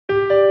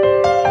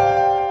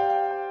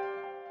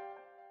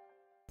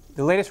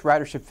The latest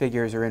ridership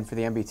figures are in for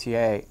the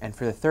MBTA, and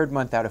for the third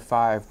month out of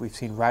 5, we've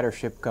seen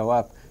ridership go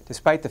up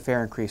despite the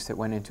fare increase that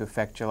went into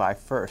effect July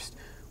 1st.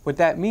 What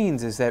that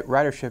means is that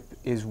ridership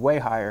is way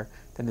higher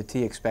than the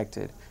T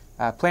expected.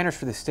 Planners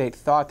for the state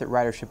thought that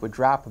ridership would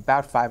drop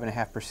about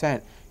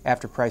 5.5%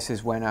 after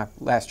prices went up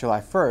last July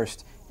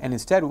 1st, and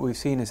instead what we've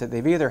seen is that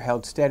they've either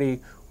held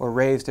steady or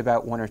raised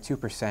about 1 or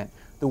 2%.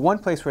 The one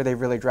place where they've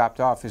really dropped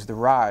off is the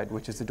RIDE,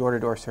 which is the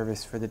door-to-door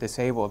service for the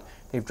disabled.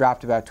 They've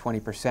dropped about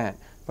 20%.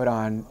 But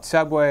on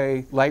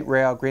subway, light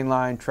rail, green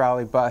line,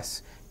 trolley,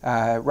 bus,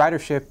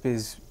 ridership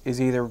is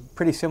either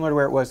pretty similar to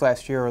where it was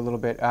last year or a little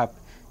bit up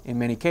in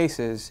many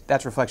cases.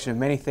 That's a reflection of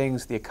many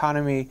things: the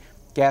economy,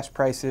 gas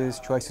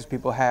prices, choices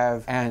people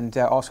have, and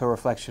also a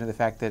reflection of the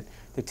fact that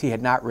the T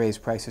had not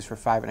raised prices for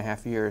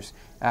 5.5 years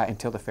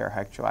until the fare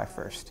hike July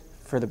 1st.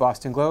 For the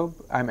Boston Globe,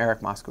 I'm Eric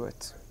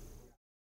Moskowitz.